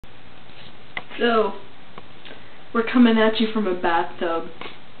So, we're coming at you from a bathtub.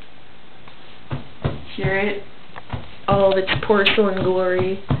 Hear it? All of its porcelain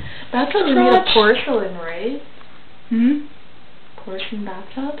glory. Bathtubs are made of porcelain, right? Hmm? Porcelain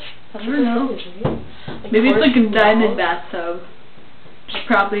bathtubs? I don't know. Like maybe it's like a diamond walls? bathtub. It's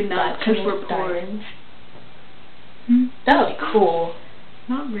probably not, because we're poor. Hmm? That would be cool.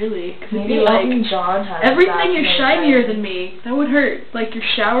 Not really, because it'd Maybe be like, Elton John has everything is shinier than me. That would hurt. Like, you're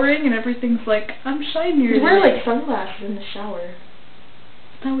showering and everything's like, I'm shinier You than wear you. like sunglasses in the shower.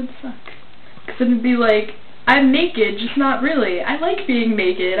 That would suck. Because then it'd be like, I'm naked, just not really. I like being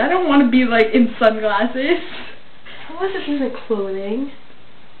naked. I don't want to be like in sunglasses. Sunglasses is like clothing.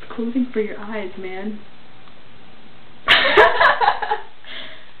 It's clothing for your eyes, man.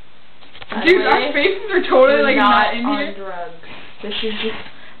 Dude, our faces are totally like not in here. Drugs. This is just.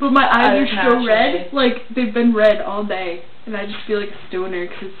 But my eyes are still red. Naturally. Like they've been red all day, and I just feel like a stoner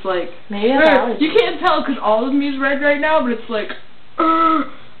because it's like. Maybe that's allergy. You can't tell because all of me is red right now, but it's like,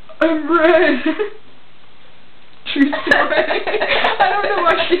 I'm red. True story. I don't know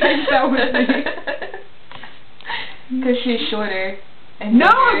why she thinks that with me. Because she's shorter. And No,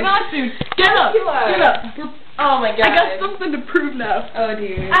 younger. I'm not, dude. Get up. Get up. Oh my god. I got something to prove now. Oh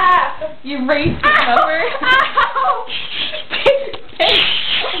dear. Ah! You raised it over. Ow!